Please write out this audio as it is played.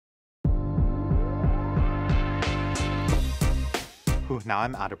Ooh, now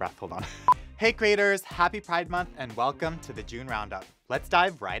I'm out of breath, hold on. Hey creators, happy Pride Month and welcome to the June Roundup. Let's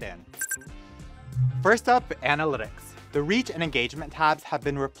dive right in. First up, analytics. The reach and engagement tabs have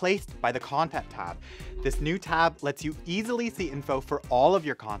been replaced by the content tab. This new tab lets you easily see info for all of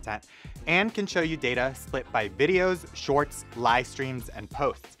your content and can show you data split by videos, shorts, live streams, and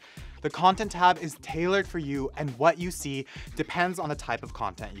posts. The content tab is tailored for you, and what you see depends on the type of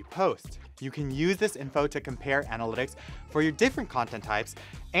content you post. You can use this info to compare analytics for your different content types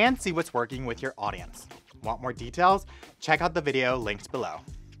and see what's working with your audience. Want more details? Check out the video linked below.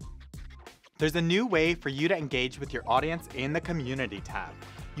 There's a new way for you to engage with your audience in the Community tab.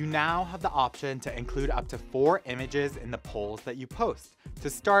 You now have the option to include up to 4 images in the polls that you post. To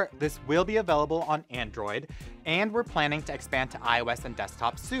start, this will be available on Android, and we're planning to expand to iOS and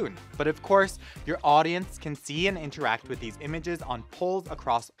desktop soon. But of course, your audience can see and interact with these images on polls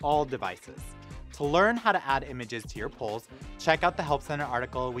across all devices. To learn how to add images to your polls, check out the Help Center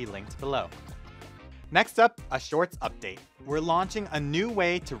article we linked below. Next up, a Shorts update. We're launching a new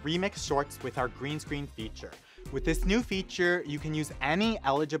way to remix Shorts with our green screen feature. With this new feature, you can use any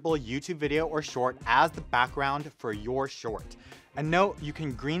eligible YouTube video or short as the background for your short. And note, you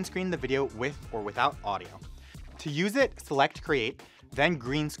can green screen the video with or without audio. To use it, select Create, then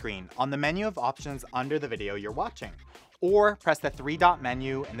Green Screen on the menu of options under the video you're watching. Or press the 3-dot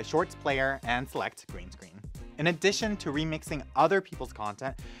menu in the Shorts player and select Green Screen. In addition to remixing other people's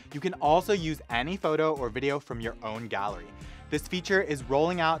content, you can also use any photo or video from your own gallery. This feature is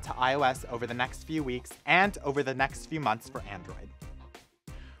rolling out to iOS over the next few weeks and over the next few months for Android.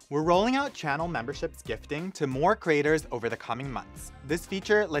 We're rolling out channel memberships gifting to more creators over the coming months. This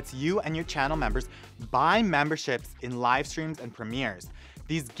feature lets you and your channel members buy memberships in live streams and premieres.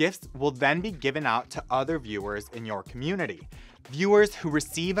 These gifts will then be given out to other viewers in your community. Viewers who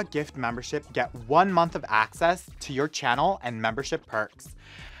receive a gift membership get 1 month of access to your channel and membership perks.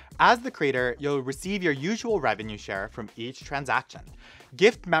 As the creator, you'll receive your usual revenue share from each transaction.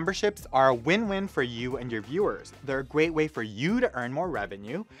 Gift memberships are a win-win for you and your viewers. They're a great way for you to earn more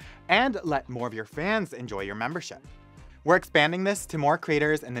revenue and let more of your fans enjoy your membership. We're expanding this to more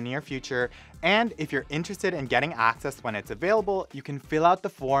creators in the near future, and if you're interested in getting access when it's available, you can fill out the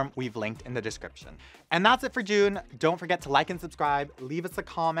form we've linked in the description. And that's it for June. Don't forget to like and subscribe, leave us a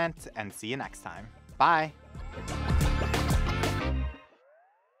comment, and see you next time. Bye!